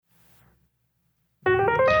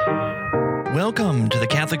Welcome to the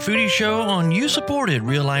Catholic Foodie Show on You-Supported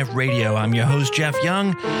Real Life Radio. I'm your host, Jeff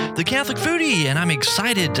Young, the Catholic Foodie, and I'm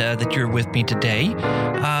excited that you're with me today.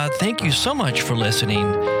 Thank you so much for listening.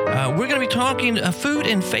 We're going to be talking food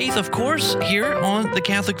and faith, of course, here on the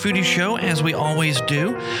Catholic Foodie Show, as we always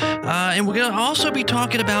do. And we're going to also be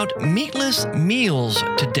talking about meatless meals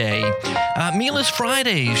today. Meatless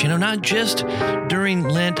Fridays, not just during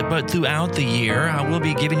Lent, but throughout the year. I will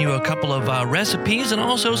be giving you a couple of recipes and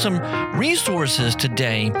also some resources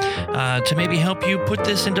today to maybe help you put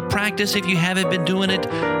this into practice if you haven't been doing it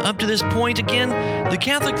up to this point. Again, the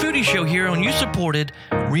Catholic Foodie Show here on You-Supported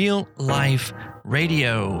Real Life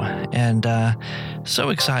Radio, and so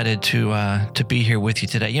excited to be here with you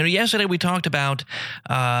today. Yesterday we talked about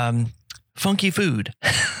funky food,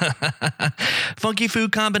 funky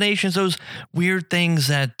food combinations, those weird things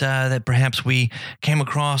that perhaps we came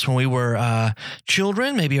across when we were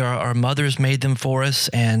children. Maybe our mothers made them for us,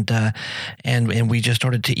 and we just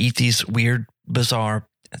started to eat these weird, bizarre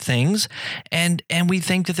things, and we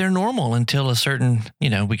think that they're normal until a certain,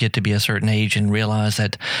 we get to be a certain age and realize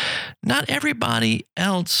that not everybody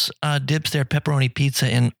else dips their pepperoni pizza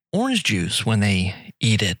in orange juice when they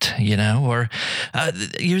eat it, or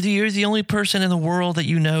you're the only person in the world that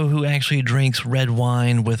who actually drinks red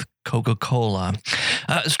wine with Coca-Cola.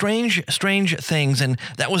 Strange things, and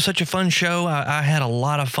that was such a fun show. I had a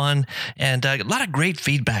lot of fun and a lot of great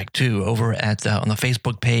feedback too over at on the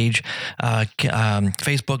Facebook page.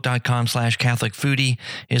 Facebook.com/Catholic Foodie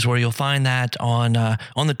is where you'll find that on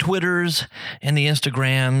the Twitters and the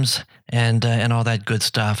Instagrams and all that good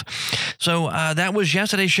stuff. So that was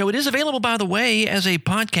yesterday's show. It is available, by the way, as a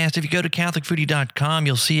podcast. If you go to CatholicFoodie.com,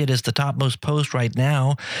 you'll see it as the topmost post right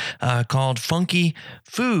now, called Funky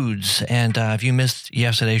Foods. And if you missed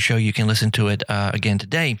yesterday's show, you can listen to it again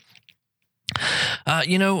today. I'm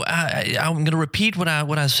going to repeat what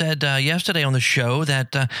I said yesterday on the show,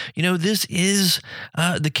 that this is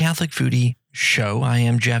the Catholic Foodie Show. I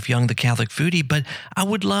am Jeff Young, the Catholic Foodie, but I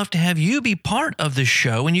would love to have you be part of the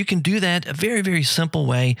show, and you can do that a very, very simple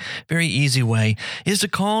way, very easy way, is to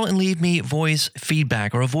call and leave me voice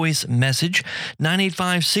feedback or a voice message.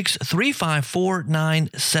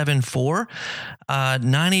 985-635-4974.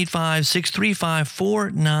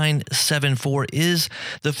 985-635-4974 is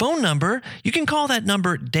the phone number. You can call that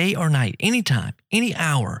number day or night, anytime, any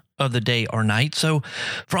hour of the day or night. So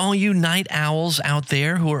for all you night owls out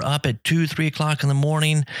there who are up at 2, 3 o'clock in the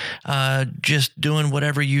morning, just doing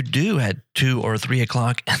whatever you do at 2 or 3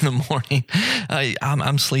 o'clock in the morning,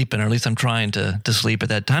 I'm sleeping, or at least I'm trying to sleep at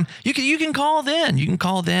that time. You can call then. You can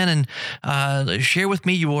call then and share with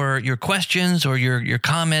me your questions or your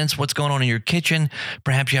comments. What's going on in your kitchen?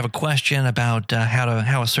 Perhaps you have a question about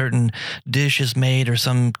how a certain dish is made, or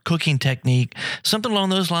some cooking technique, something along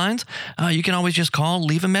those lines. You can always just call,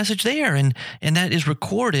 leave a message there, and that is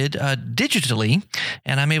recorded digitally,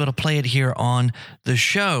 and I'm able to play it here on the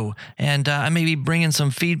show. And I may be bringing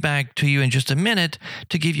some feedback to you in just a minute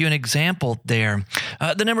to give you an example there.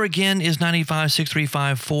 The number again is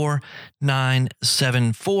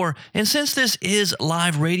 985-635-4974. And since this is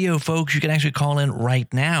live radio, folks, you can actually call in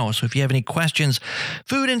right now. So if you have any questions,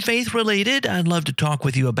 food and faith related, I'd love to talk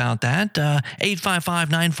with you about that.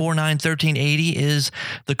 855-949-1380 is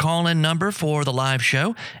the call-in number for the live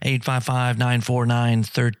show.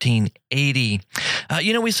 855-949-1380.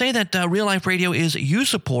 We say that Real Life Radio is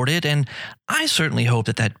you-supported, and I certainly hope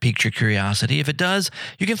that piqued your curiosity. If it does,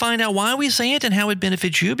 you can find out why we say it and how it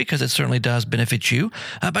benefits you, because it certainly does benefit you,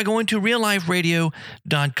 by going to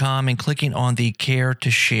realliferadio.com and clicking on the Care to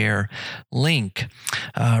Share link.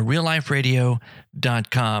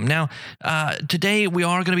 realliferadio.com. Now, today we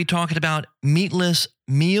are going to be talking about meatless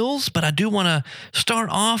meals, but I do want to start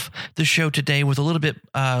off the show today with a little bit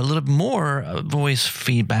more voice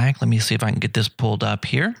feedback. Let me see if I can get this pulled up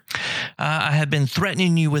here. I have been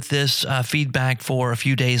threatening you with this feedback for a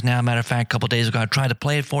few days now. Matter of fact, a couple days ago, I tried to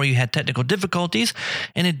play it for you, had technical difficulties,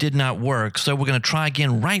 and it did not work. So we're going to try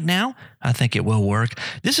again right now. I think it will work.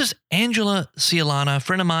 This is Angela Cialana, a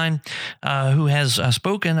friend of mine who has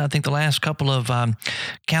spoken, I think, the last couple of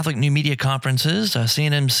Catholic New Media Conferences,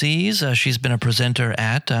 CNMCs. She's been a presenter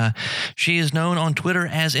at. She is known on Twitter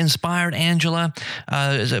as Inspired Angela,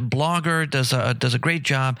 is a blogger, does a great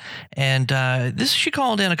job. And she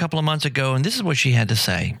called in a couple of months ago, and this is what she had to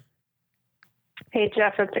say. Hey,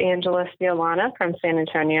 Jeff, it's Angela Cialana from San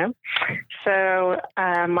Antonio. So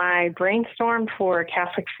my brainstorm for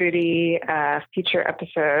Catholic Foodie future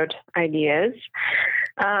episode ideas.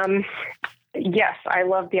 Yes, I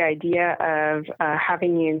love the idea of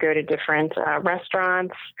having you go to different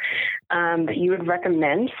restaurants that you would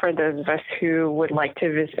recommend for those of us who would like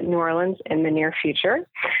to visit New Orleans in the near future.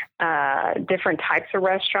 Different types of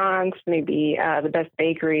restaurants, maybe the best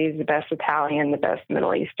bakeries, the best Italian, the best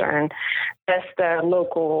Middle Eastern, best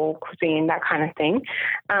local cuisine, that kind of thing.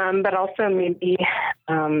 But also maybe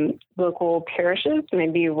local parishes,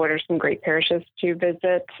 maybe what are some great parishes to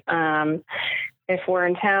visit if we're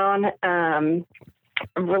in town.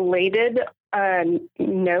 Related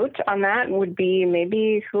note on that would be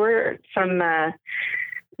maybe who are some,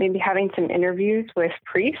 maybe having some interviews with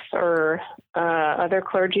priests or other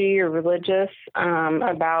clergy or religious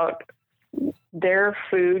about their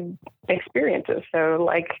food experiences. So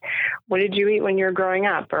like, what did you eat when you were growing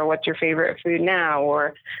up, or what's your favorite food now,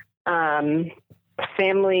 or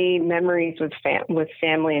family memories with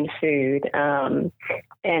family and food,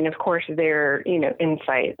 and of course their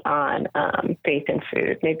insight on faith and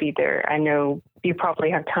food. Maybe I know you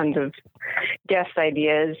probably have tons of guest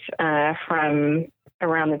ideas from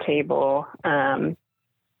around the table.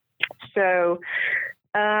 So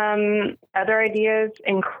other ideas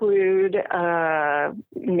include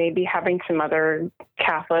maybe having some other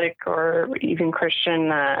Catholic or even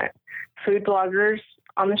Christian food bloggers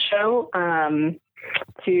on the show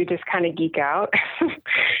to just kind of geek out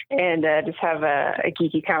and just have a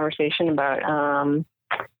geeky conversation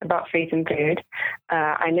about faith and food.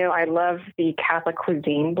 I know I love the Catholic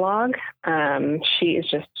Cuisine blog. She is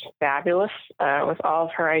just fabulous with all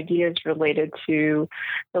of her ideas related to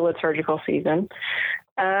the liturgical season.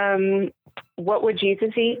 What would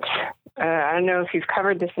Jesus eat? I don't know if you've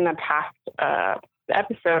covered this in a past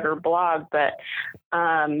episode or blog, but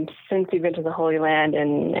since you've been to the Holy Land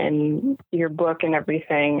and your book and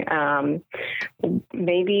everything,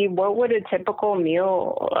 maybe what would a typical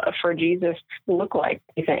meal for Jesus look like,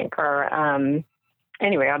 do you think? Or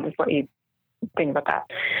anyway, I'll just let you think about that.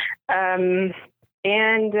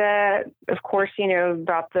 And of course,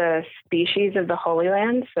 about the species of the Holy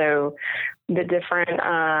Land. So the different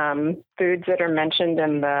foods that are mentioned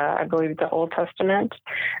in I believe, the Old Testament.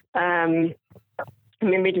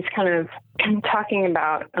 Maybe just kind of talking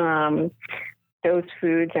about those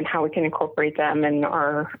foods and how we can incorporate them in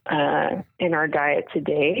our diet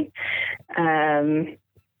today.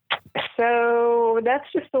 So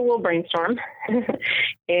that's just a little brainstorm,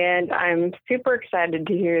 and I'm super excited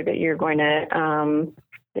to hear that you're going to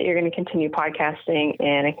continue podcasting,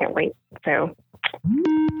 and I can't wait. So.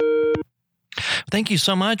 Thank you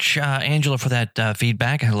so much, Angela, for that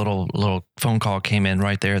feedback. A little phone call came in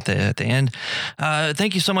right there at the end.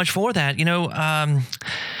 Thank you so much for that.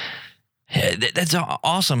 That's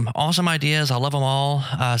awesome ideas. I love them all.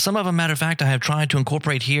 Some of them, matter of fact, I have tried to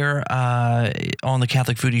incorporate here on the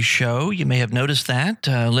Catholic Foodie Show. You may have noticed that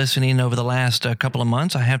listening over the last couple of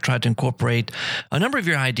months. I have tried to incorporate a number of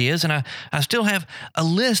your ideas, and I still have a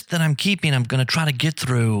list that I'm keeping. I'm going to try to get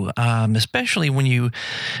through, especially when you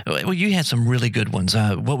had some really good ones.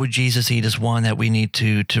 What would Jesus eat is one that we need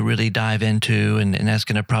to really dive into, and that's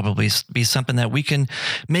going to probably be something that we can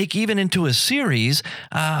make even into a series.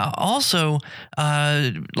 Also,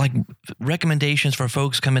 like recommendations for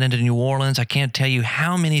folks coming into New Orleans. I can't tell you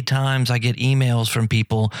how many times I get emails from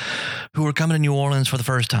people who are coming to New Orleans for the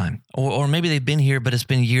first time, or maybe they've been here, but it's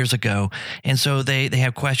been years ago. And so they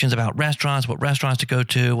have questions about restaurants, what restaurants to go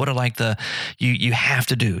to, what are like you have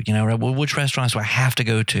to do, which restaurants do I have to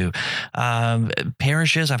go to?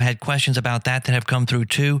 Parishes, I've had questions about that have come through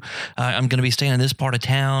too. I'm going to be staying in this part of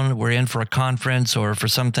town. We're in for a conference or for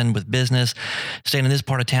something with business, staying in this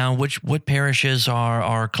part of town. What parishes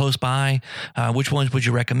are close by? Which ones would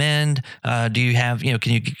you recommend? Do you have,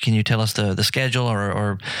 can you tell us the schedule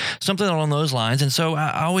or something along those lines? And so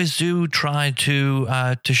I always do try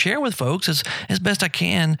to share with folks as best I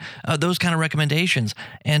can those kind of recommendations,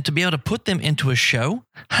 and to be able to put them into a show,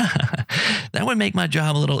 that would make my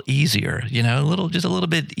job a little easier, just a little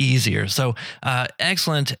bit easier. So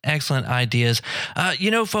excellent ideas.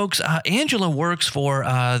 Folks, Angela works for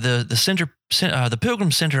the Center. The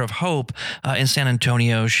Pilgrim Center of Hope in San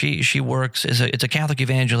Antonio. She works it's a Catholic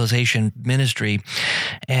evangelization ministry,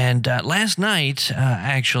 and last night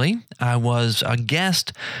actually I was a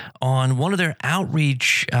guest on one of their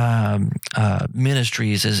outreach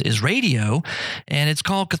ministries is radio, and it's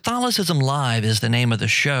called Catholicism Live is the name of the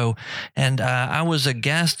show. And I was a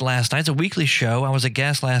guest last night. It's a weekly show. I was a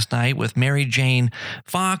guest last night with Mary Jane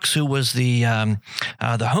Fox, who was the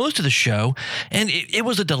host of the show, and it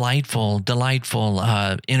was a delightful delightful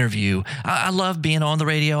interview. I love being on the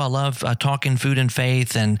radio. I love talking food and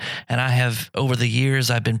faith, and I have, over the years,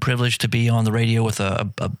 I've been privileged to be on the radio with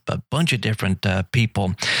a bunch of different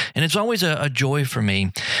people, and it's always a joy for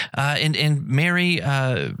me. And Mary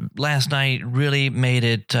last night really made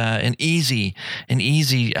it an easy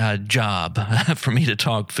job for me to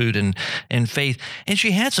talk food and faith, and she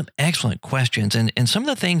had some excellent questions, and some of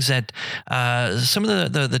the things that some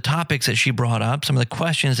of the topics that she brought up, some of the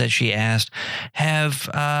questions that she asked have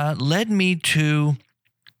led me to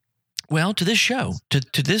this show,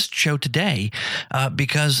 to this show today,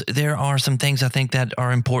 because there are some things I think that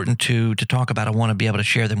are important to talk about. I want to be able to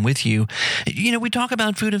share them with you. You know, we talk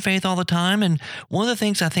about food and faith all the time, and one of the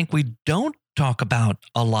things I think we don't talk about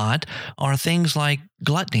a lot are things like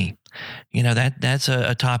gluttony. You know, that's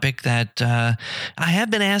a topic that I have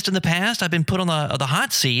been asked in the past. I've been put on the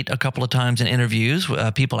hot seat a couple of times in interviews,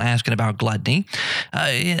 people asking about gluttony.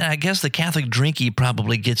 I guess the Catholic Drinky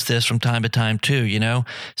probably gets this from time to time too, you know,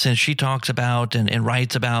 since she talks about and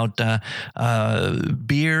writes about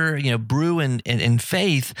beer, you know, brew and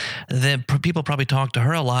faith, that people probably talk to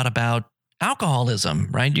her a lot about alcoholism,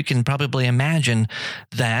 right? You can probably imagine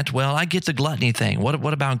that. Well, I get the gluttony thing.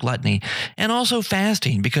 What about gluttony? And also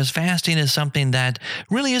fasting, because fasting is something that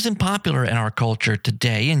really isn't popular in our culture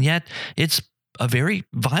today, and yet it's a very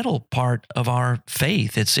vital part of our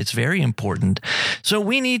faith. It's very important. So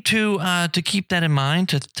we need to keep that in mind,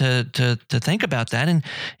 to think about that.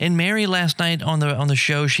 And Mary last night on the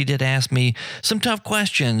show, she did ask me some tough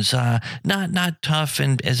questions. Not tough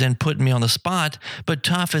as in putting me on the spot, but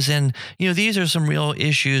tough as in, you know, these are some real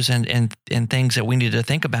issues and things that we need to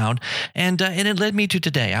think about. And it led me to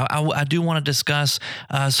today. I do want to discuss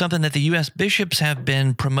something that the U.S. bishops have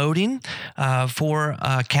been promoting for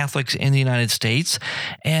Catholics in the United States,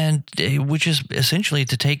 and which is essentially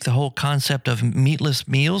to take the whole concept of meatless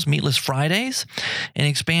meals, Meatless Fridays, and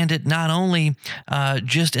expand it not only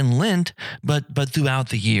just in Lent, but throughout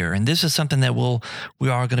the year. And this is something that we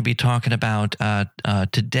are going to be talking about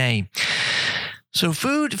today. So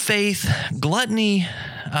food, faith, gluttony,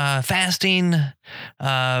 fasting,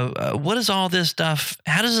 what is all this stuff?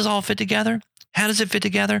 How does this all fit together? How does it fit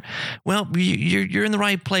together? Well, you're in the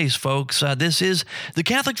right place, folks. This is the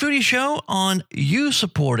Catholic Foodie Show on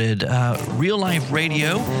you-supported Real Life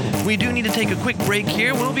Radio. We do need to take a quick break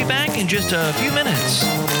here. We'll be back in just a few minutes.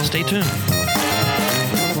 Stay tuned.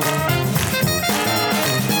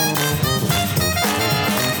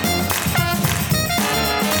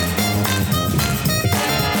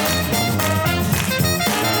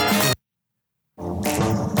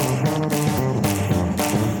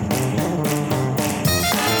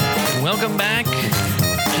 Welcome back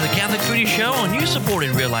to the Catholic Foodie Show on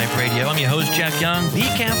you-supported Real Life Radio. I'm your host, Jeff Young, the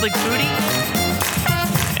Catholic Foodie.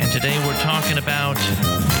 And today we're talking about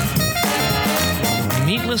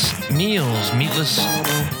meatless meals, Meatless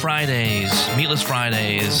Fridays. Meatless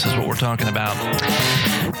Fridays is what we're talking about.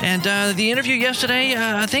 And the interview yesterday,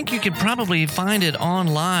 I think you could probably find it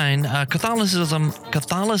online.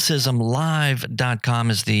 CatholicismLive.com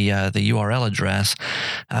is the URL address.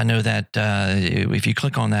 I know that if you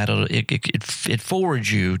click on that, it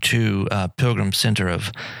forwards you to Pilgrim Center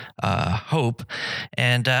of Hope,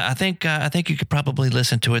 and I think you could probably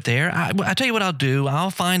listen to it there. I tell you what I'll do. I'll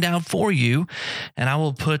find out for you, and I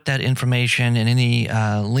will put that information and any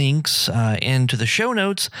links into the show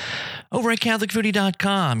notes over at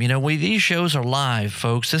CatholicFoodie.com. You know, these shows are live,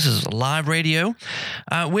 folks. This is live radio,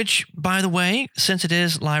 which, by the way, since it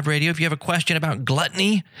is live radio, if you have a question about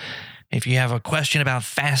gluttony, if you have a question about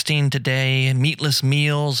fasting today, meatless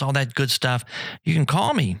meals, all that good stuff, you can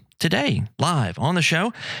call me today, live on the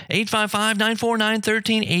show.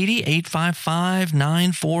 855-949-1380.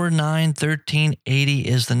 855-949-1380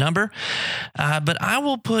 is the number. But I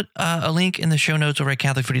will put a link in the show notes over at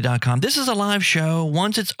CatholicFoodie.com. This is a live show.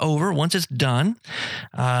 Once it's over, once it's done,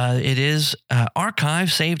 it is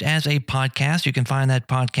archived, saved as a podcast. You can find that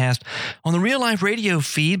podcast on the Real Life Radio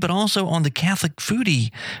feed, but also on the Catholic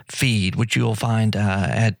Foodie feed, which you'll find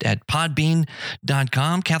at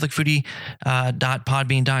podbean.com,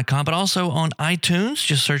 CatholicFoodie.podbean.com. But also on iTunes.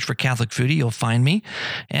 Just search for Catholic Foodie. You'll find me.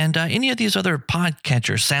 And any of these other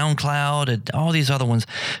podcatchers, SoundCloud, and all these other ones.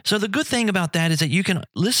 So the good thing about that is that you can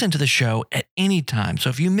listen to the show at any time. So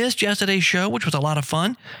if you missed yesterday's show, which was a lot of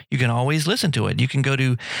fun, you can always listen to it. You can go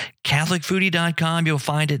to CatholicFoodie.com. You'll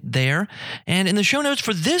find it there. And in the show notes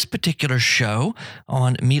for this particular show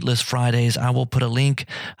on Meatless Fridays, I will put a link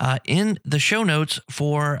in the show notes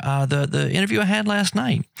for the interview I had last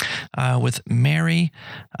night with Mary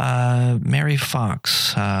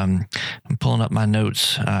Fox. I'm pulling up my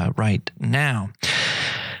notes right now.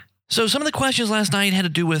 So some of the questions last night had to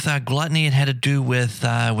do with gluttony. It had to do with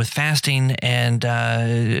fasting, and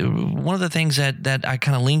one of the things that I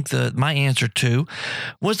kind of linked my answer to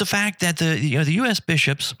was the fact that the U.S.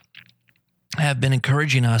 bishops have been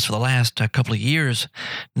encouraging us for the last couple of years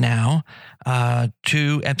now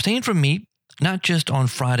to abstain from meat, not just on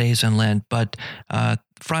Fridays in Lent, but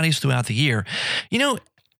Fridays throughout the year.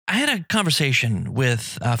 I had a conversation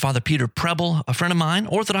with Father Peter Preble, a friend of mine,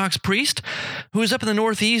 Orthodox priest, who is up in the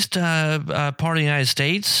Northeast part of the United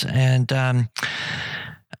States. And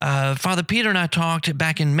Father Peter and I talked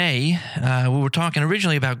back in May. We were talking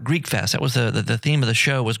originally about Greek Fest. That was the theme of the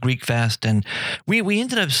show, was Greek Fest. And we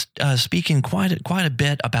ended up speaking quite a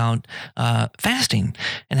bit about fasting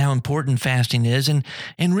and how important fasting is, and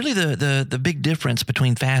really the big difference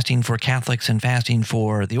between fasting for Catholics and fasting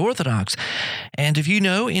for the Orthodox. And if you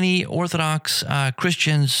know any Orthodox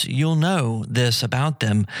Christians, you'll know this about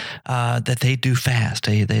them, that they do fast.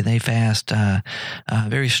 They fast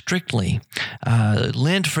very strictly.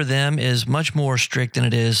 Lent for them is much more strict than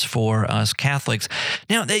it is for us Catholics.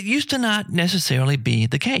 Now, that used to not necessarily be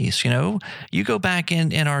the case. You go back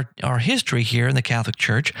in our history here in the Catholic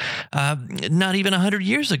Church, not even 100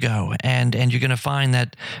 years ago, and you're going to find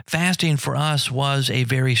that fasting for us was a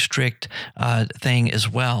very strict thing as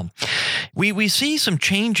well. We see some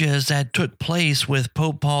changes that took place with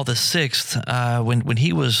Pope Paul VI when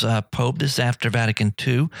he was Pope. This is after Vatican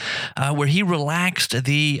II, where he relaxed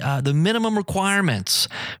the minimum requirements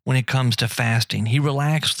when it comes to fasting. He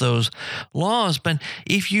relaxed those laws. But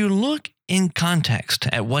if you look in context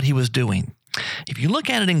at what he was doing, if you look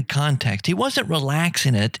at it in context, he wasn't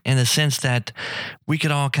relaxing it in the sense that we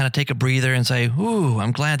could all kind of take a breather and say, ooh,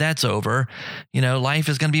 I'm glad that's over. Life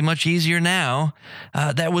is going to be much easier now.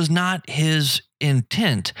 That was not his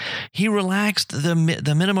intent. He relaxed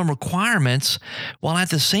the minimum requirements while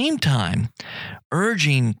at the same time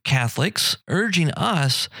urging Catholics, urging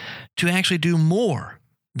us to actually do more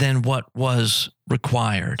than what was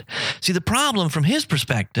required. See, the problem from his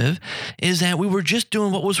perspective is that we were just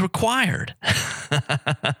doing what was required.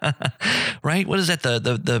 Right? What is that?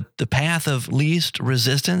 The path of least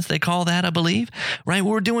resistance, they call that, I believe. Right?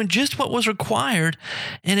 We were doing just what was required,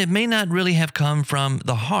 and it may not really have come from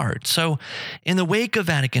the heart. So in the wake of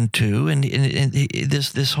Vatican II and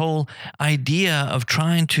this whole idea of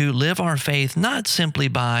trying to live our faith not simply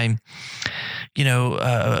by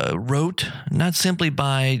rote, not simply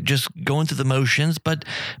by just going through the motions, but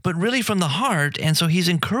really from the heart. And so he's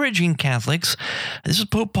encouraging Catholics, this is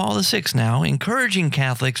Pope Paul VI now, encouraging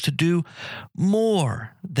Catholics to do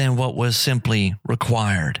more than what was simply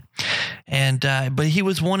required. And but he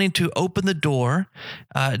was wanting to open the door,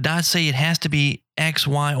 not say it has to be X,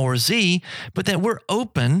 Y, or Z, but that we're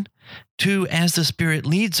open to, as the Spirit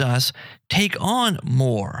leads us, take on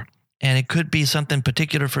more. And it could be something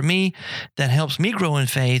particular for me that helps me grow in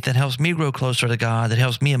faith, that helps me grow closer to God, that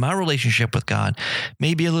helps me in my relationship with God,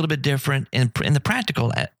 maybe a little bit different in the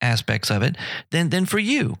practical aspects of it than for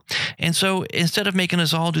you. And so instead of making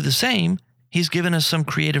us all do the same, he's given us some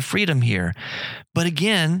creative freedom here. But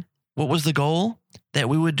again, what was the goal? That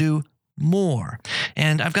we would do more.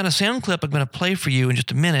 And I've got a sound clip I'm going to play for you in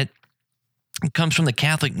just a minute. It comes from the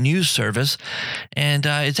Catholic News Service, and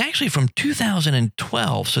it's actually from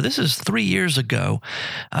 2012. So this is 3 years ago,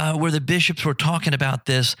 where the bishops were talking about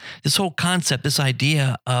this whole concept, this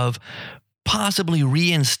idea of possibly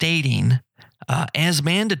reinstating as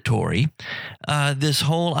mandatory this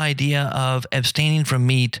whole idea of abstaining from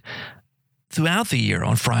meat throughout the year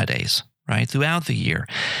on Fridays. Right, throughout the year.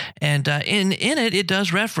 And in it, it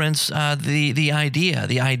does reference the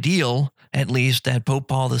ideal, at least, that Pope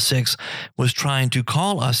Paul VI was trying to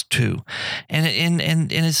call us to. And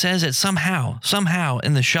it says that somehow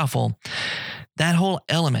in the shuffle, that whole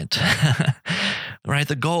element, right,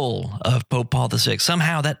 the goal of Pope Paul VI,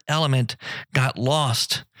 somehow that element got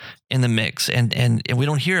lost in the mix, and we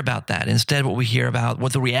don't hear about that. Instead, what we hear about,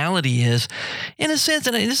 what the reality is, in a sense,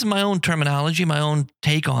 and this is my own terminology, my own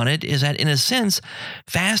take on it, is that in a sense,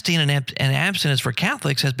 fasting and abstinence for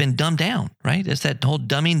Catholics has been dumbed down, right? It's that whole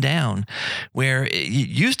dumbing down, where it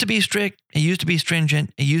used to be strict, it used to be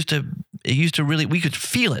stringent, it used to really, we could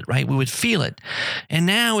feel it, right? We would feel it. And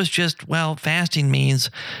now it's just, well, fasting means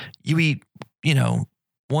you eat,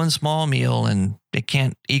 one small meal and it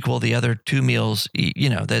can't equal the other two meals,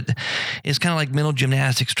 that it's kind of like mental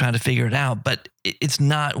gymnastics trying to figure it out, but it's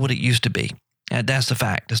not what it used to be. That's the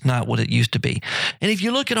fact. It's not what it used to be. And if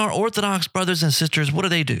you look at our Orthodox brothers and sisters, what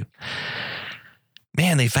do?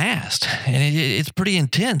 man, they fast, and it's pretty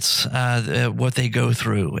intense what they go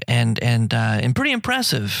through, and pretty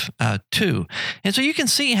impressive too. And so you can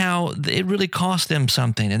see how it really costs them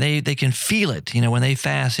something, and they can feel it. When they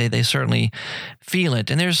fast, they certainly feel it.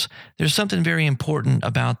 And there's something very important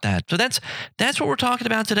about that. So that's what we're talking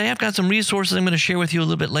about today. I've got some resources I'm going to share with you a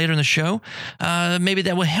little bit later in the show. Maybe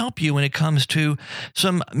that will help you when it comes to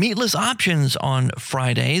some meatless options on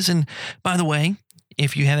Fridays. And by the way,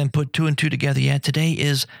 if you haven't put two and two together yet, today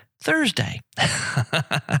is Thursday,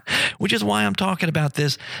 which is why I'm talking about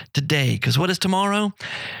this today. Because what is tomorrow?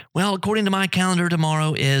 Well, according to my calendar,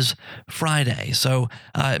 tomorrow is Friday. So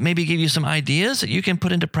maybe give you some ideas that you can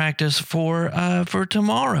put into practice for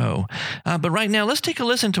tomorrow. But right now, let's take a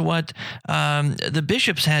listen to what the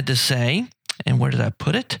bishops had to say. And where did I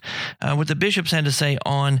put it? What the bishops had to say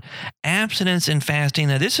on abstinence and fasting.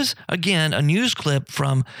 Now, this is, again, a news clip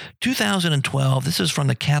from 2012. This is from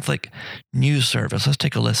the Catholic News Service. Let's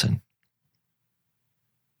take a listen.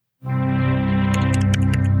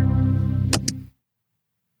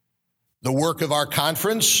 The work of our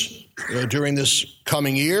conference during this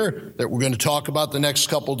coming year that we're going to talk about the next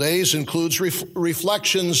couple days includes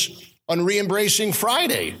reflections on re-embracing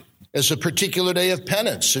Friday as a particular day of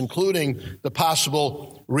penance, including the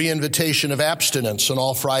possible reinvitation of abstinence on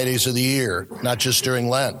all Fridays of the year, not just during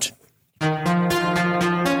Lent.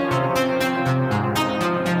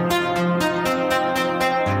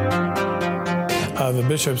 The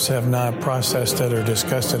bishops have not processed it or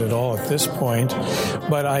discussed it at all at this point,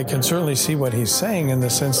 but I can certainly see what he's saying in the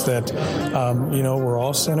sense that, we're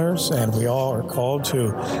all sinners and we all are called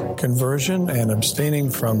to conversion, and abstaining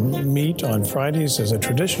from meat on Fridays is a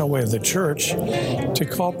traditional way of the church to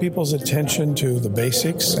call people's attention to the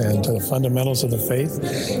basics and to the fundamentals of the faith.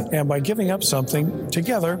 And by giving up something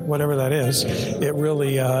together, whatever that is, it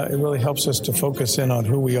really helps us to focus in on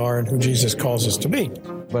who we are and who Jesus calls us to be.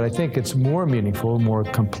 But I think it's more meaningful, more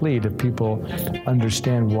complete if people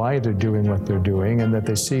understand why they're doing what they're doing, and that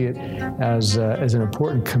they see it as an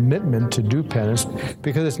important commitment to do penance,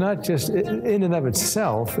 because it's not just in and of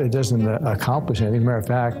itself, it doesn't accomplish anything. Matter of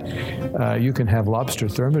fact, you can have lobster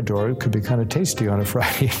thermidor. It could be kind of tasty on a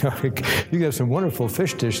Friday. You can have some wonderful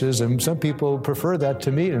fish dishes, and some people prefer that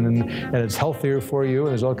to meat, and it's healthier for you,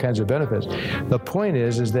 and there's all kinds of benefits. The point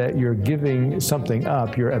is that you're giving something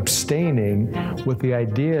up, you're abstaining with the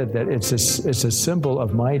idea that it's a symbol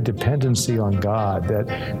of my dependency on God,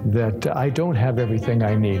 that I don't have everything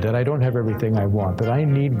I need, that I don't have everything I want, that I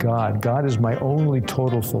need God. God is my only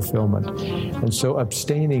total fulfillment. And so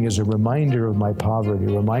abstaining is a reminder of my poverty,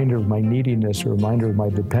 a reminder of my neediness, a reminder of my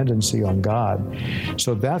dependency on God.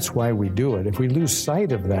 So that's why we do it. If we lose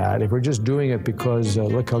sight of that, if we're just doing it because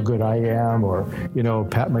look how good I am, or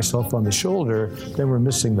pat myself on the shoulder, then we're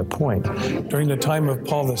missing the point. During the time of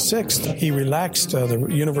Paul VI, he relaxed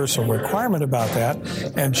the universal requirement about that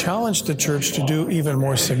and challenged the church to do even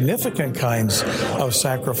more significant kinds of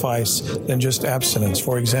sacrifice than just abstinence.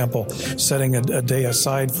 For example, setting a day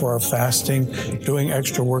aside for our fasting, doing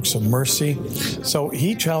extra works of mercy. So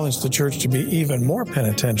he challenged the church to be even more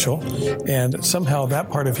penitential, and somehow that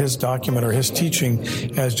part of his document or his teaching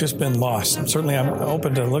has just been lost. Certainly I'm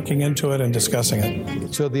open to looking into it and discussing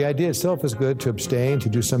it. So the idea itself is good, to abstain, to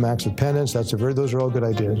do some acts of penance. Those are all good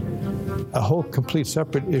ideas. A whole complete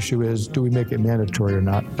separate issue is, do we make it mandatory or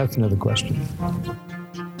not? That's another question.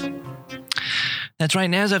 That's right.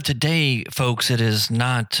 And as of today, folks, it is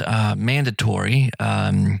not mandatory,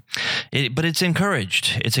 but it's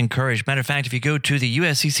encouraged. It's encouraged. Matter of fact, if you go to the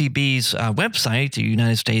USCCB's website, the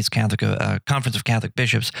United States Catholic Conference of Catholic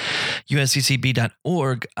Bishops,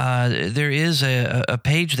 usccb.org, there is a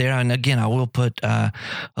page there. And again, I will put a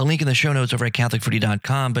link in the show notes over at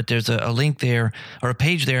CatholicFoodie.com, but there's a link there, or a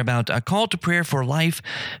page there, about a call to prayer for life,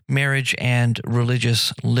 marriage, and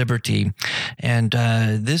religious liberty. And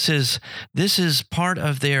this is part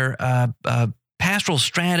of their pastoral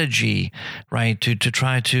strategy, right, to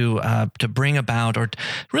try to bring about, or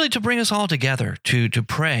really to bring us all together to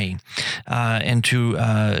pray and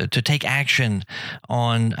to take action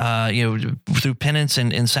on through penance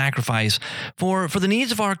and sacrifice for the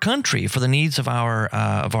needs of our country, for the needs of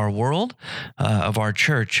our world, of our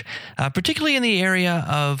church, particularly in the area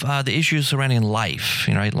of the issues surrounding life,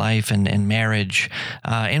 life and marriage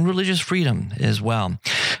and religious freedom as well.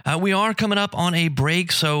 We are coming up on a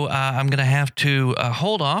break, so I'm going to have to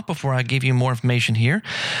hold off before I give you more information here.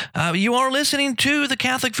 You are listening to the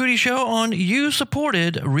Catholic Foodie Show on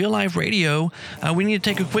you-supported Real Life Radio. We need to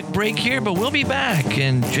take a quick break here, but we'll be back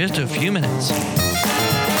in just a few minutes.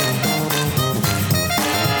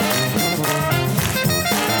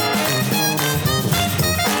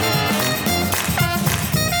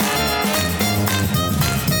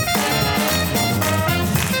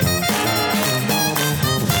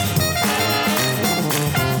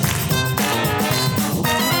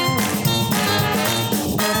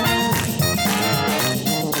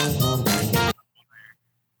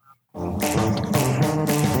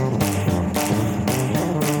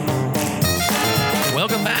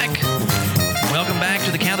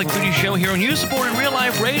 Catholic Foodie Show here on user-supported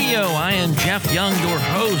real-life radio. I am Jeff Young, your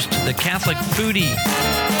host, the Catholic Foodie.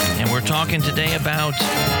 And we're talking today about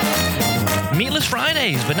Meatless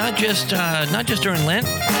Fridays, but not just during Lent.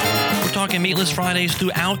 We're talking Meatless Fridays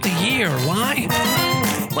throughout the year. Why?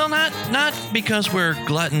 Well, not because we're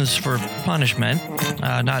gluttons for punishment,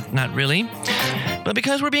 not really, but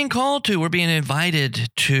because we're being called to, we're being invited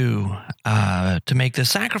to make the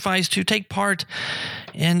sacrifice, to take part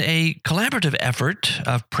in a collaborative effort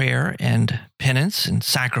of prayer and penance and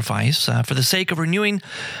sacrifice for the sake of renewing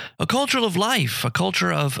a culture of life, a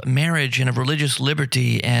culture of marriage and of religious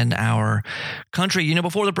liberty in our country. You know,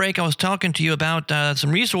 before the break, I was talking to you about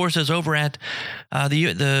some resources over at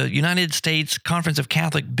the United States Conference of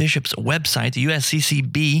Catholic Bishops website, the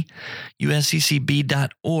USCCB,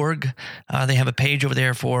 usccb.org. They have a page over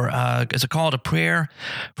there for as a call to prayer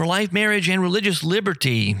for life, marriage, and religious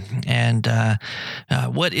liberty. And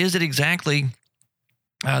what is it exactly?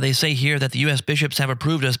 They say here that the U.S. bishops have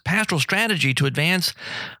approved a pastoral strategy to advance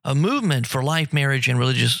a movement for life, marriage, and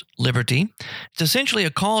religious liberty. It's essentially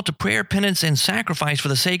a call to prayer, penance, and sacrifice for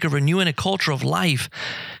the sake of renewing a culture of life,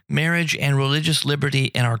 marriage, and religious liberty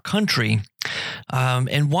in our country.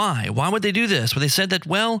 And why? Why would they do this? Well, they said that,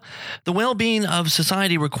 the well-being of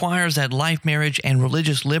society requires that life, marriage, and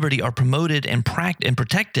religious liberty are promoted and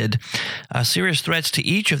protected. Serious threats to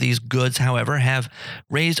each of these goods, however, have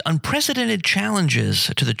raised unprecedented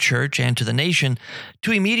challenges to the church and to the nation.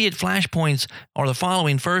 Two immediate flashpoints are the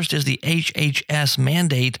following. First is the HHS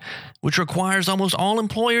mandate, which requires almost all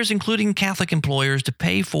employers, including Catholic employers, to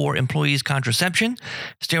pay for employees' contraception,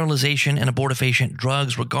 sterilization, and abortifacient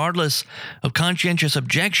drugs, regardless of conscientious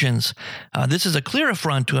objections. This is a clear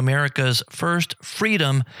affront to America's first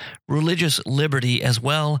freedom, religious liberty, as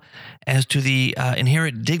well as to the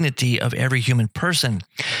inherent dignity of every human person.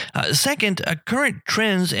 Second, current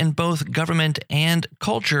trends in both government and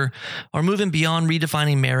culture are moving beyond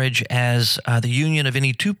redefining marriage as the union of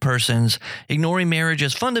any two persons, ignoring marriage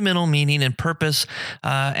as fundamental meaning and purpose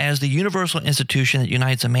as the universal institution that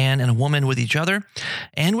unites a man and a woman with each other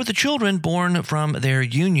and with the children born from their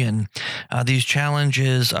union. These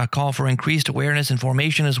challenges call for increased awareness and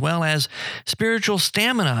formation, as well as spiritual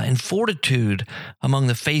stamina and fortitude among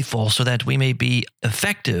the faithful, so that we may be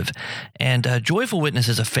effective and joyful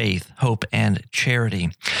witnesses of faith, hope, and charity.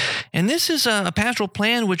 And this is a pastoral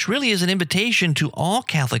plan which really is an invitation to all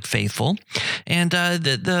Catholic faithful. And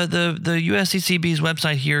the USCCB's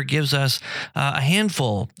website here gives us a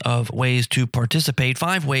handful of ways to participate,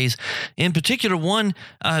 5 ways in particular. One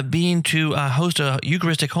being to host a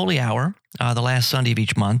Eucharistic Holy Hour the last Sunday of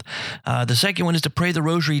each month. The second one is to pray the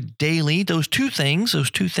Rosary daily. Those two things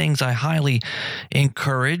I highly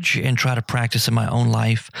encourage and try to practice in my own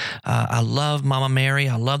life. I love Mama Mary.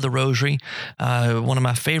 I love the Rosary. One of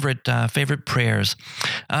my favorite prayers.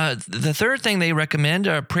 The third thing they recommend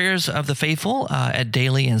are prayers of the faithful at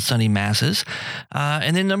daily and Sunday masses.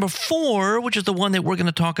 And then number 4, which is the one that we're going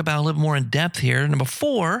to talk about a little more in depth here. Number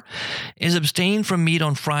 4 is abstain from meat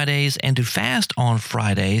on Fridays and to fast on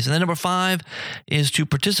Fridays. And then number 5 is to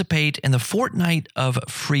participate in the Fortnight of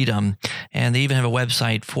Freedom, and they even have a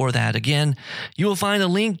website for that. Again, you will find a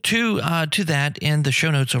link to that in the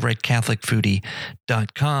show notes over at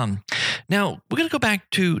CatholicFoodie.com. Now, we're going to go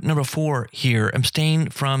back to number 4 here,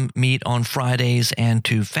 abstain from meat on Fridays and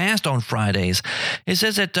to fast on Fridays. It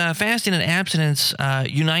says that fasting and abstinence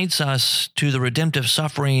unites us to the redemptive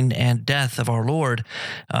suffering and death of our Lord.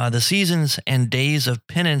 The seasons and days of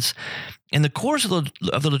penance in the course of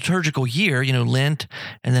the liturgical year, Lent,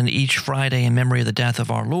 and then each Friday in memory of the death of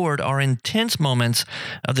our Lord, are intense moments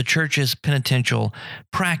of the Church's penitential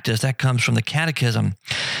practice. That comes from the Catechism.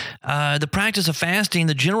 The practice of fasting,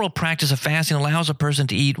 the general practice of fasting, allows a person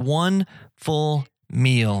to eat one full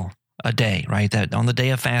meal a day, right? That on the day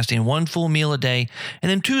of fasting, one full meal a day, and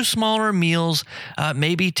then 2 smaller meals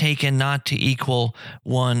may be taken not to equal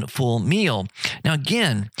one full meal. Now,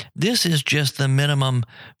 again, this is just the minimum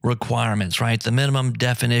requirements, right? The minimum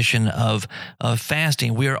definition of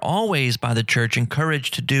fasting. We are always, by the Church,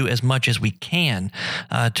 encouraged to do as much as we can,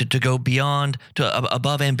 to go beyond, to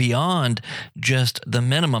above and beyond just the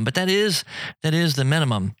minimum. But that is the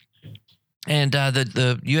minimum. And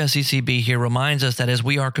the USCCB here reminds us that as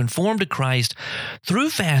we are conformed to Christ through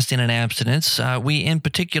fasting and abstinence, we in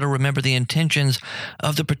particular remember the intentions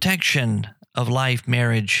of the protection of life,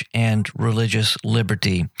 marriage, and religious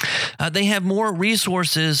liberty. They have more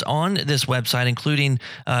resources on this website, including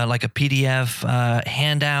like a PDF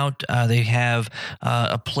handout. They have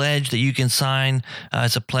a pledge that you can sign.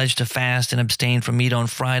 It's a pledge to fast and abstain from meat on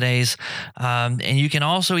Fridays. And you can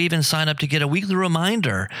also even sign up to get a weekly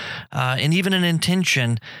reminder and even an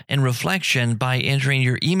intention and reflection by entering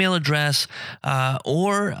your email address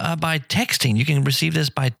or by texting. You can receive this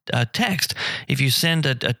by text. If you send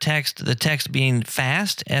a text, the text being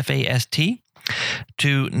FAST, F-A-S-T,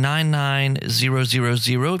 to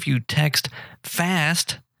 99000. If you text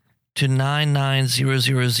FAST to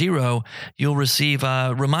 99000, you'll receive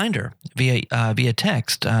a reminder via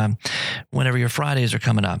text whenever your Fridays are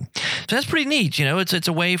coming up. So that's pretty neat. You know, it's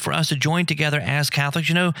a way for us to join together as Catholics.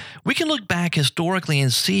 You know, we can look back historically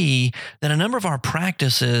and see that a number of our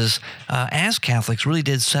practices as Catholics really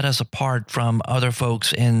did set us apart from other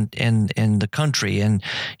folks in the country, and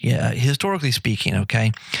historically speaking.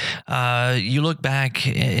 Okay, you look back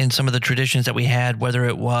in some of the traditions that we had, whether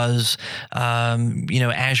it was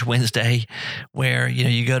Ash Wednesday, where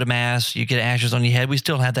you go to Mass, you get ashes on your head. We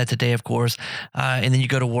still have that today, of course, and then you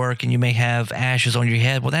go to work and you may have ashes on your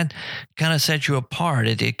head. Well, that kind of sets you apart.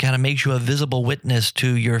 It kind of makes you a visible witness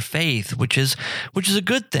to your faith, which is a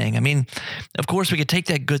good thing. I mean, of course, we could take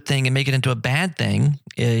that good thing and make it into a bad thing,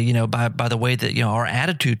 by the way that our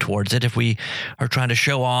attitude towards it. If we are trying to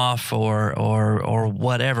show off or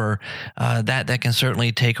whatever, that can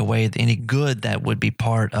certainly take away any good that would be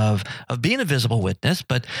part of being a visible witness.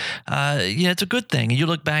 But it's a good thing. And you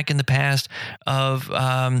look back in the past of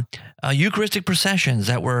Eucharistic processions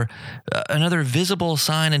that were another visible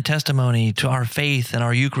sign and testimony to our faith and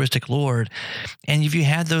our Eucharistic Lord. And if you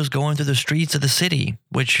had those going through the streets of the city,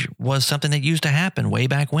 which was something that used to happen way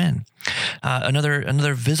back when,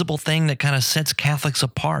 another visible thing that kind of sets Catholics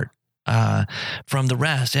apart from the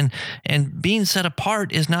rest. And being set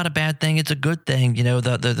apart is not a bad thing. It's a good thing.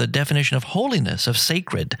 The definition of holiness, of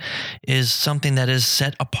sacred, is something that is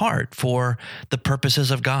set apart for the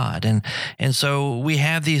purposes of God. And so we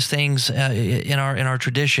have these things in our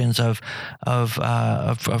traditions of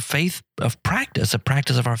faith, of practice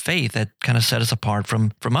of our faith that kind of set us apart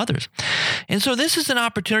from others. And so this is an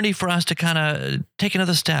opportunity for us to kind of take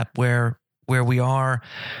another step where we are,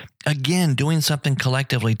 again, doing something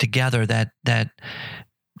collectively together that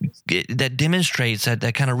demonstrates,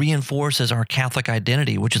 that kind of reinforces our Catholic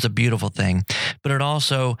identity, which is a beautiful thing. But it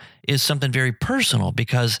also is something very personal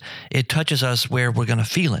because it touches us where we're going to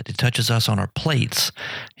feel it. It touches us on our plates,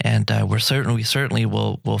 and we certainly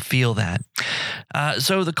will feel that.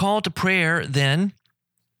 So the call to prayer then.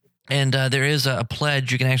 And there is a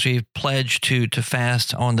pledge. You can actually pledge to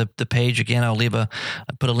fast on the page. Again, I'll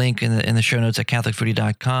put a link in the show notes at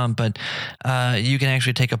CatholicFoodie.com. But you can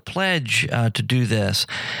actually take a pledge to do this.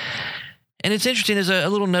 And it's interesting. There's a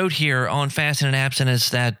little note here on fasting and abstinence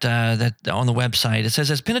that on the website. It says,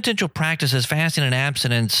 as penitential practices, fasting and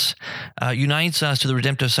abstinence unites us to the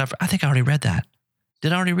redemptive suffering. I think I already read that.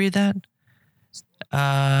 Did I already read that?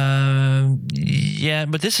 Yeah,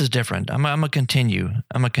 but this is different. I'm gonna continue.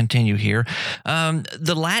 Here.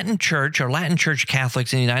 The Latin Church, or Latin Church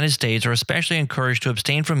Catholics in the United States, are especially encouraged to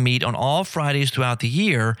abstain from meat on all Fridays throughout the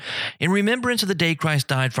year in remembrance of the day Christ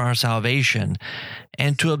died for our salvation,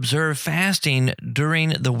 and to observe fasting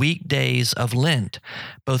during the weekdays of Lent.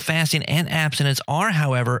 Both fasting and abstinence are,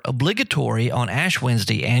 however, obligatory on Ash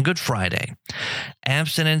Wednesday and Good Friday.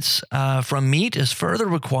 Abstinence from meat is further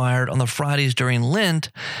required on the Fridays during Lent,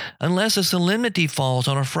 unless a solemnity falls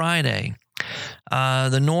on a Friday.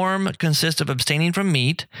 The norm consists of abstaining from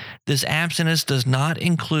meat. This abstinence does not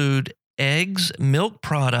include eggs, milk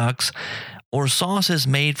products, or sauces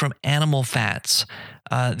made from animal fats.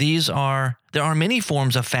 There are many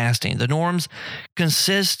forms of fasting. The norms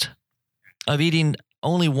consist of eating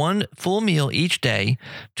only one full meal each day.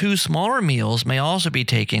 2 smaller meals may also be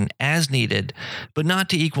taken as needed, but not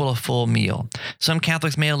to equal a full meal. Some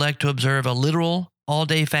Catholics may elect to observe a literal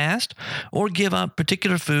all-day fast or give up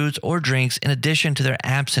particular foods or drinks in addition to their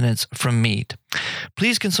abstinence from meat.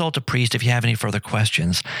 Please consult a priest if you have any further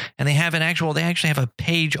questions. And they actually have a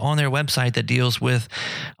page on their website that deals with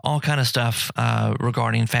all kind of stuff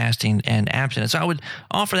regarding fasting and abstinence. So I would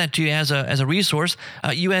offer that to you as a resource,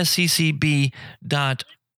 usccb.org.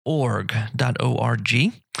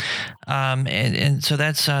 And so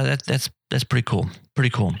that's pretty cool.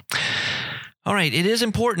 All right, it is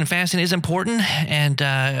important. Fasting is important. And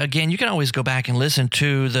again, you can always go back and listen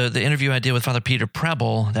to the interview I did with Father Peter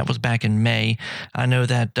Preble. That was back in May. I know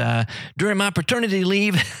that during my paternity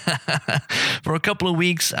leave for a couple of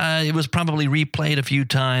weeks, it was probably replayed a few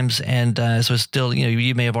times. And so it's still,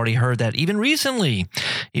 you may have already heard that even recently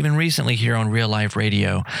here on Real Life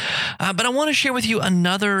Radio. But I want to share with you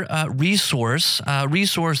another resource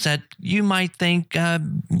that you might think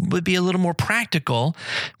would be a little more practical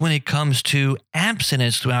when it comes to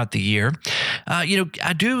abstinence throughout the year.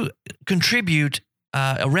 I do contribute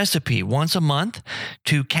a recipe once a month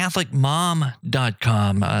to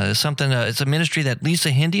CatholicMom.com. It's a ministry that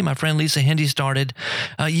my friend Lisa Hindi started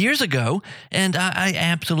years ago, and I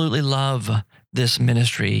absolutely love this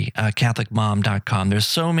ministry, CatholicMom.com. There's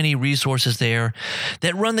so many resources there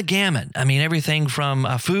that run the gamut. I mean, everything from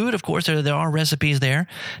food, of course, there are recipes there.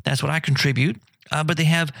 That's what I contribute. But they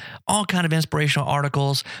have all kind of inspirational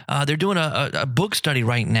articles. They're doing a book study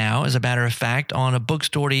right now, as a matter of fact, on a book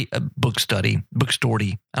study. I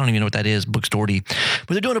don't even know what that is, book study. But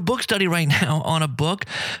they're doing a book study right now on a book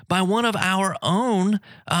by one of our own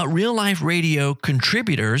Real Life Radio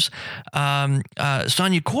contributors,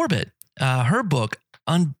 Sonia Corbett. Her book,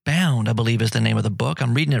 Unbound, I believe is the name of the book.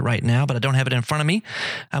 I'm reading it right now, but I don't have it in front of me.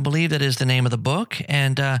 I believe that is the name of the book.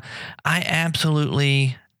 And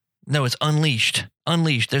no, it's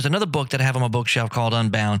Unleashed. There's another book that I have on my bookshelf called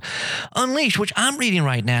Unbound. Unleashed, which I'm reading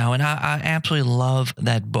right now, and I absolutely love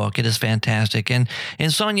that book. It is fantastic. And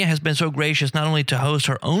Sonia has been so gracious not only to host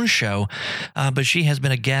her own show, but she has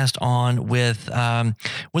been a guest on with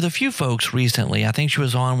a few folks recently. I think she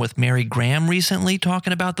was on with Mary Graham recently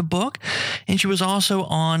talking about the book, and she was also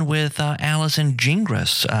on with Allison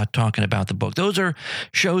Gingras talking about the book. Those are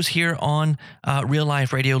shows here on Real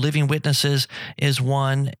Life Radio. Living Witnesses is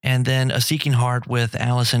one, and then A Seeking Heart with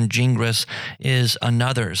Allison Gingras is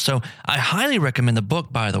another. So I highly recommend the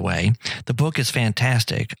book, by the way. The book is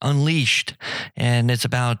fantastic, Unleashed, and it's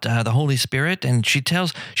about the Holy Spirit. And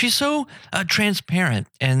she's so transparent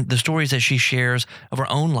in the stories that she shares of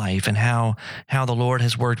her own life and how the Lord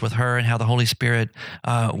has worked with her and how the Holy Spirit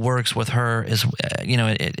works with her, as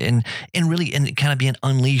and really kind of being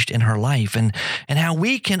unleashed in her life, and how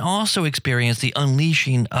we can also experience the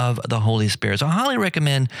unleashing of the Holy Spirit. So I highly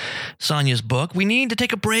recommend Sonia's book. We need to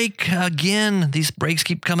take a break again. These breaks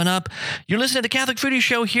keep coming up. You're listening to the Catholic Foodie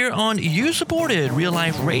Show here on you-supported Real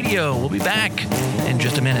Life Radio. We'll be back in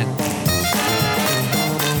just a minute.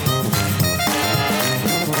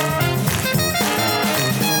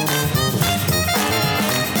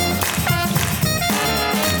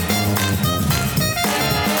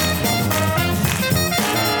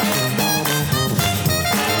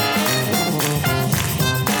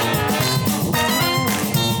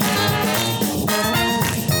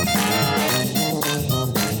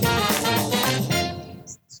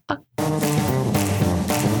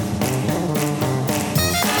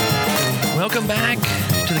 Welcome back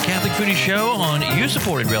to the Catholic Foodie Show on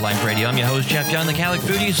you-supported Real Life Radio. I'm your host, Jeff Young, the Catholic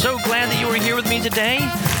Foodie. So glad that you are here with me today.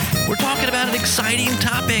 We're talking about an exciting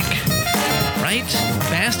topic, right?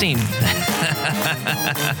 Fasting.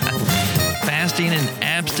 Fasting and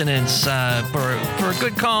abstinence for a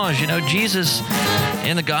good cause. Jesus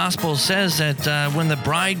in the Gospel says that when the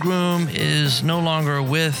bridegroom is no longer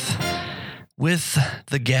with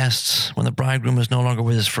the guests, when the bridegroom is no longer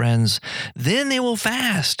with his friends, then they will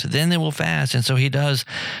fast. And so he does,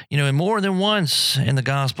 and more than once in the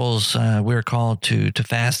Gospels, we're called to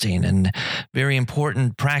fasting, and very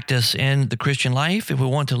important practice in the Christian life. If we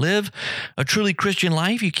want to live a truly Christian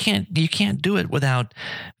life, you can't do it without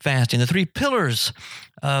fasting. The three pillars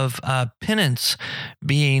of penance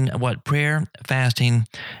being what? Prayer, fasting,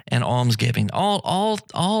 and almsgiving.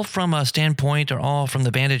 All from a standpoint, or all from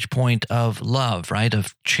the vantage point of love, right?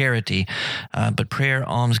 Of charity. But prayer,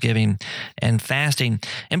 almsgiving, and fasting.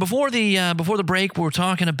 And before the break, we were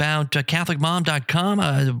talking about CatholicMom.com,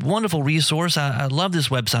 a wonderful resource. I love this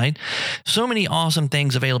website. So many awesome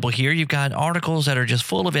things available here. You've got articles that are just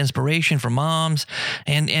full of inspiration for moms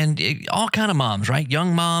and all kind of moms, right?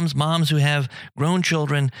 Young moms who have grown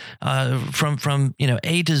children. From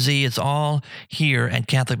A to Z, it's all here at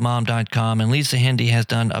CatholicMom.com, and Lisa Hindi has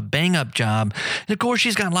done a bang-up job. And of course,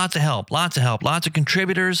 she's got lots of help, lots of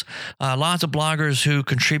contributors, lots of bloggers who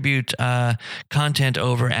contribute content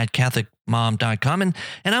over at CatholicMom.com, and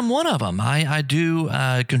I'm one of them. I do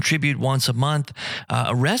contribute once a month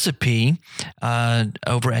a recipe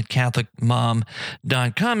over at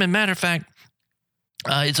CatholicMom.com. And matter of fact,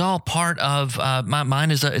 It's all part of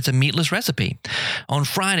mine. It's a meatless recipe. On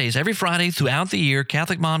Fridays, every Friday throughout the year,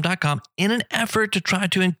 CatholicMom.com, in an effort to try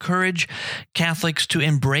to encourage Catholics to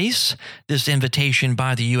embrace this invitation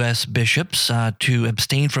by the U.S. bishops to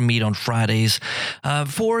abstain from meat on Fridays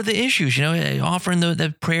for the issues, offering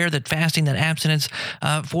the prayer, that fasting, that abstinence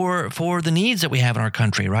for the needs that we have in our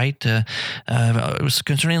country, right?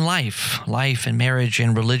 Concerning life and marriage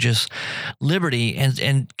and religious liberty.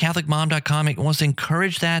 And CatholicMom.com wants to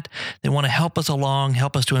encourage that. They want to help us along,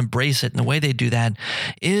 help us to embrace it. And the way they do that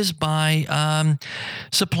is by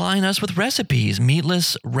supplying us with recipes,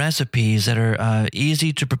 meatless recipes that are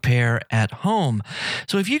easy to prepare at home.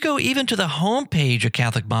 So if you go even to the homepage of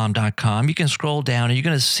CatholicMom.com, you can scroll down and you're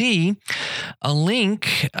going to see a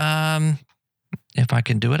link. If I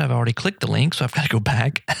can do it, I've already clicked the link, so I've got to go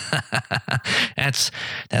back. That's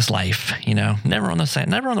life, Never on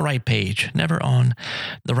the right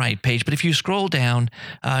page. But if you scroll down,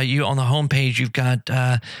 you on the homepage, you've got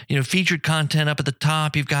featured content up at the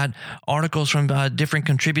top. You've got articles from different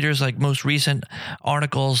contributors, like most recent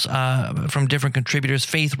articles from different contributors,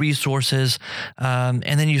 faith resources, and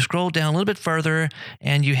then you scroll down a little bit further,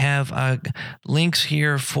 and you have links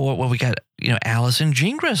here for we got. Allison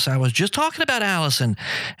Gingras. I was just talking about Allison.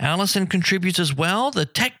 Allison contributes as well. The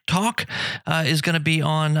Tech Talk is going to be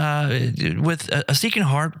on with A Seeking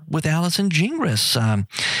Heart with Allison Gingras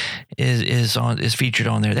is featured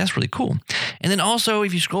on there. That's really cool. And then also,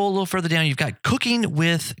 if you scroll a little further down, you've got Cooking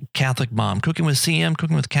with Catholic Mom, Cooking with CM,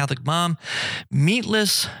 Cooking with Catholic Mom,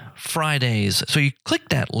 Meatless Fridays. So you click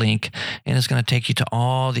that link, and it's going to take you to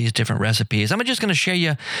all these different recipes. I'm just going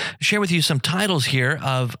to share with you some titles here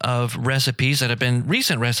of recipes that have been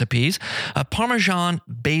recent recipes. Parmesan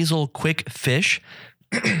basil quick fish.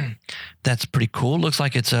 That's pretty cool. Looks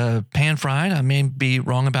like it's pan fried. I may be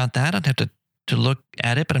wrong about that. I'd have to look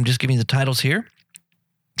at it, but I'm just giving you the titles here.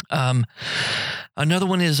 Another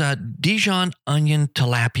one is Dijon onion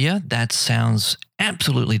tilapia. That sounds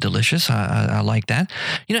absolutely delicious. I like that.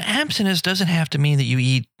 Abstinence doesn't have to mean that you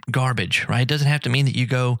eat garbage, right? It doesn't have to mean that you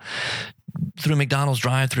go through McDonald's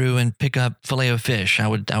drive-through and pick up filet of fish. I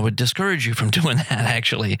would discourage you from doing that,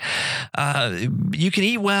 actually. You can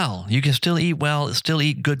eat well. You can still eat well, still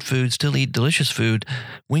eat good food, still eat delicious food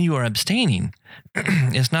when you are abstaining.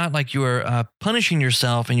 It's not like you are punishing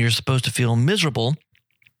yourself and you're supposed to feel miserable.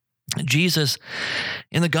 Jesus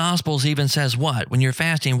in the Gospels even says what? When you're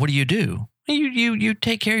fasting, what do? You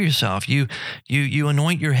take care of yourself. You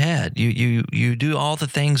anoint your head. You do all the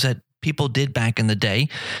things that people did back in the day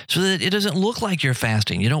so that it doesn't look like you're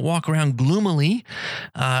fasting. You don't walk around gloomily,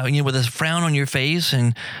 with a frown on your face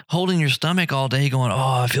and holding your stomach all day going,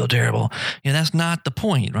 oh, I feel terrible. That's not the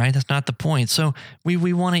point, right? That's not the point. So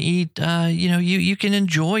we want to eat, you can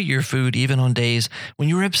enjoy your food even on days when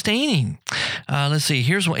you're abstaining. Let's see.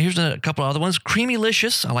 Here's a couple other ones.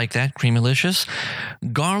 Creamylicious. I like that. Creamylicious.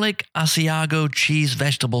 Garlic Asiago cheese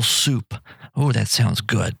vegetable soup. Oh, that sounds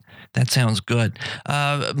good.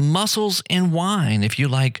 Mussels in wine. If you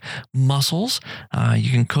like mussels,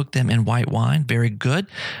 you can cook them in white wine. Very good.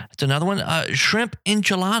 That's another one. Shrimp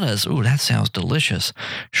enchiladas. Ooh, that sounds delicious.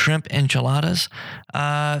 Shrimp enchiladas.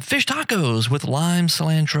 Fish tacos with lime,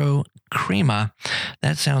 cilantro, crema.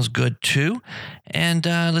 That sounds good too. And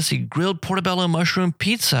let's see, grilled portobello mushroom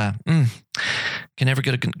pizza. Can never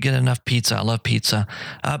get enough pizza. I love pizza.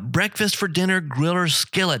 Breakfast for dinner griller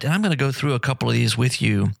skillet. And I'm going to go through a couple of these with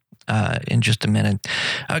you in just a minute.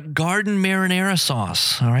 Garden marinara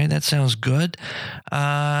sauce. All right, that sounds good.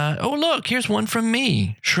 Oh, look, here's one from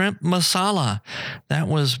me. Shrimp masala. That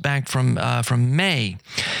was back from May.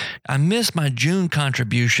 I missed my June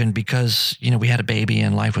contribution because we had a baby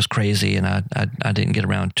and life was crazy, and I didn't get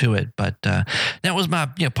around to it. But that was my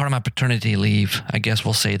part of my paternity leave. I guess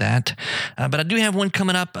we'll say that. But I do have one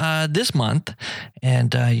coming up this month,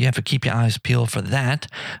 and you have to keep your eyes peeled for that.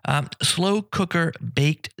 Slow cooker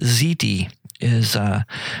baked ziti is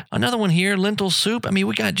another one here. Lentil soup. I mean,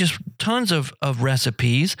 we got just tons of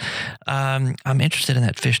recipes. I'm interested in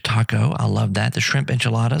that fish taco. I love that. The shrimp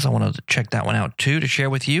enchiladas. I want to check that one out too to share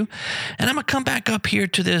with you. And I'm going to come back up here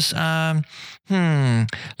to this.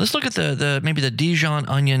 Let's look at maybe the Dijon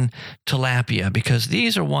onion tilapia, because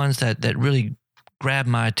these are ones that really grab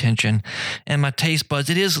my attention and my taste buds.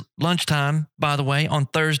 It is lunchtime, by the way, on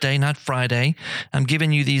Thursday, not Friday. I'm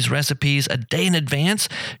giving you these recipes a day in advance,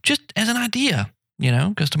 just as an idea,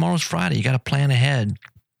 because tomorrow's Friday. You got to plan ahead.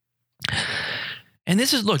 And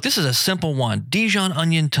this is a simple one. Dijon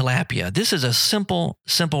onion tilapia. This is a simple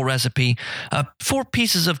recipe. 4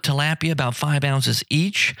 pieces of tilapia, about 5 ounces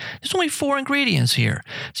each. There's only 4 ingredients here.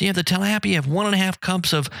 So you have the tilapia, you have 1.5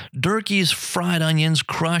 cups of Durkee's fried onions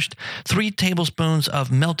crushed, 3 tablespoons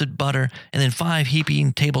of melted butter, and then 5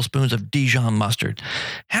 heaping tablespoons of Dijon mustard.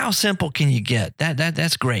 How simple can you get?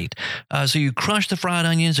 That's great. So you crush the fried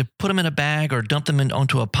onions and put them in a bag or dump them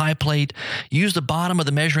onto a pie plate. Use the bottom of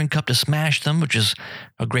the measuring cup to smash them, which is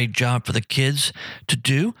a great job for the kids to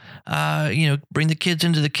do. Bring the kids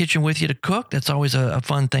into the kitchen with you to cook. That's always a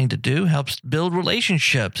fun thing to do. Helps build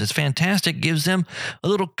relationships. It's fantastic. Gives them a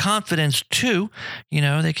little confidence too.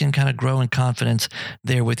 They can kind of grow in confidence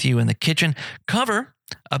there with you in the kitchen. Cover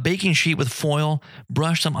a baking sheet with foil.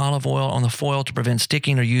 Brush some olive oil on the foil to prevent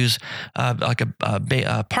sticking, or use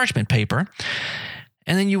parchment paper.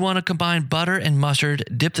 And then you want to combine butter and mustard,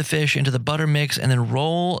 dip the fish into the butter mix, and then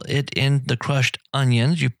roll it in the crushed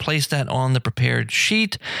onions. You place that on the prepared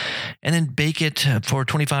sheet, and then bake it for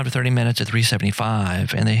 25 to 30 minutes at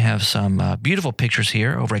 375. And they have some beautiful pictures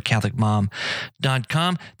here over at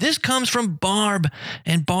CatholicMom.com. This comes from Barb.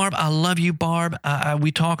 And Barb, I love you, Barb.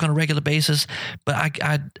 We talk on a regular basis, but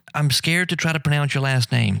I'm scared to try to pronounce your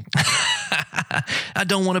last name. I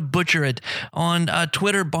don't want to butcher it. On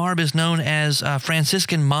Twitter, Barb is known as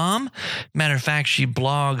Franciscan Mom. Matter of fact, she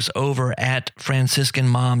blogs over at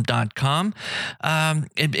franciscanmom.com.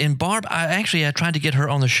 And Barb, I tried to get her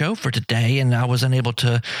on the show for today, and I was unable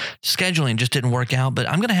to. Scheduling just didn't work out. But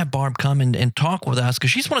I'm going to have Barb come and talk with us,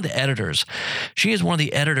 because she's one of the editors. She is one of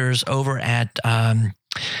the editors over at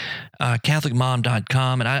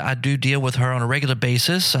CatholicMom.com, and I do deal with her on a regular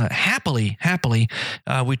basis. Happily,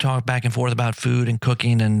 we talk back and forth about food and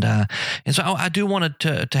cooking, and so I do want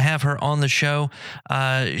to have her on the show.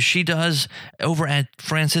 She does over at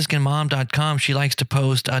FranciscanMom.com. She likes to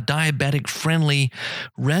post diabetic-friendly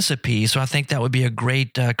recipes, so I think that would be a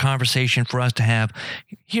great conversation for us to have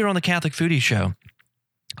here on the Catholic Foodie Show.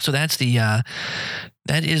 So that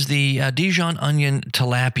is the Dijon onion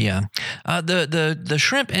tilapia. The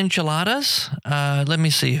shrimp enchiladas. Let me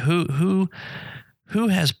see who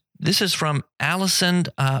has. This is from Allison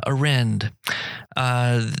Arend.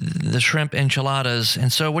 The shrimp enchiladas.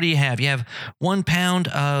 And so, what do you have? You have 1 pound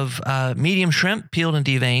of medium shrimp, peeled and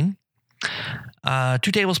deveined. 2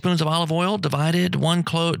 tablespoons of olive oil divided, 2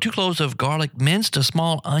 cloves of garlic minced, a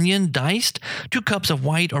small onion diced, 2 cups of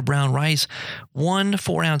white or brown rice, 1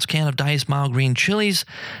 4-ounce can of diced mild green chilies,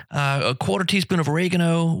 a 1/4 teaspoon of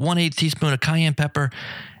oregano, 1/8 teaspoon of cayenne pepper,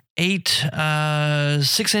 8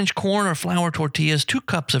 6-inch corn or flour tortillas, 2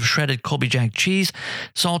 cups of shredded Colby Jack cheese,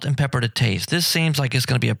 salt and pepper to taste. This seems like it's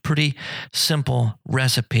going to be a pretty simple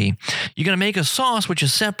recipe. You're going to make a sauce, which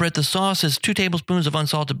is separate. The sauce is 2 tablespoons of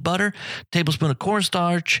unsalted butter, tablespoon of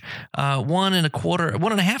cornstarch,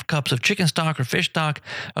 1.25 cups of chicken stock or fish stock,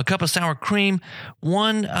 a cup of sour cream,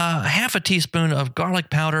 1/2 a teaspoon of garlic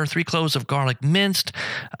powder, 3 cloves of garlic minced,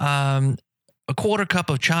 a 1/4 cup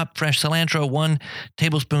of chopped fresh cilantro, 1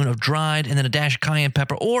 tablespoon of dried, and then a dash of cayenne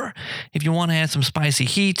pepper. Or if you want to add some spicy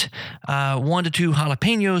heat, 1 to 2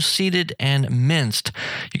 jalapenos seeded and minced.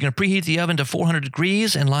 You're going to preheat the oven to 400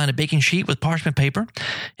 degrees and line a baking sheet with parchment paper.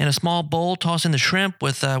 In a small bowl, toss in the shrimp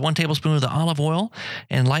with 1 tablespoon of the olive oil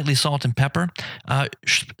and lightly salt and pepper.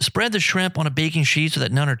 Spread the shrimp on a baking sheet so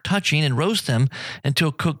that none are touching, and roast them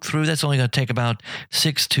until cooked through. That's only going to take about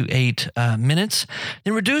 6 to 8 minutes.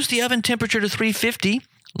 Then reduce the oven temperature to 350.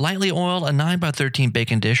 Lightly oil a 9x13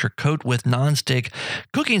 baking dish or coat with nonstick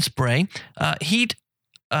cooking spray. Heat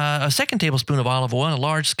a 2nd tablespoon of olive oil in a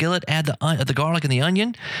large skillet. Add the garlic and the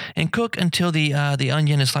onion, and cook until the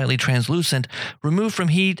onion is slightly translucent. Remove from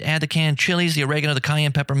heat. Add the canned chilies, the oregano, the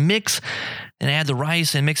cayenne pepper. Mix, and add the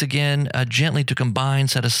rice and mix again gently to combine.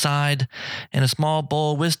 Set aside. In a small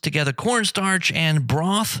bowl, whisk together cornstarch and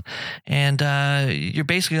broth, and you're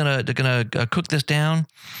basically gonna cook this down.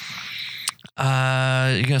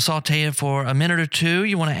 You're going to saute it for a minute or 2.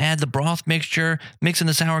 You want to add the broth mixture, mix in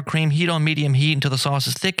the sour cream, heat on medium heat until the sauce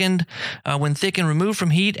is thickened. When thickened, remove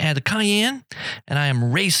from heat, add the cayenne. And I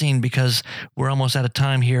am racing because we're almost out of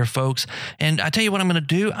time here, folks. And I tell you what I'm going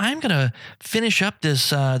to do. I'm going to finish up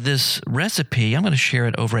this recipe. I'm going to share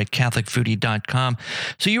it over at CatholicFoodie.com.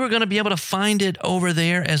 So you are going to be able to find it over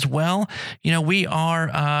there as well. We are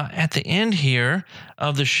at the end here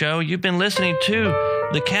of the show. You've been listening to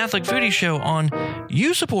the Catholic Foodie Show on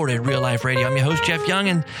you-supported Real Life Radio. I'm your host, Jeff Young,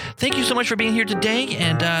 and thank you so much for being here today,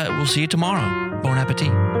 and we'll see you tomorrow. Bon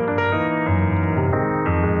appetit.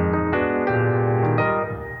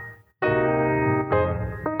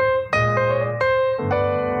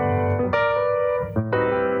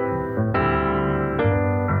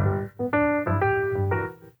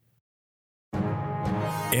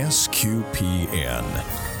 SQPN,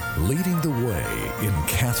 leading the way in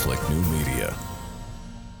Catholic new media.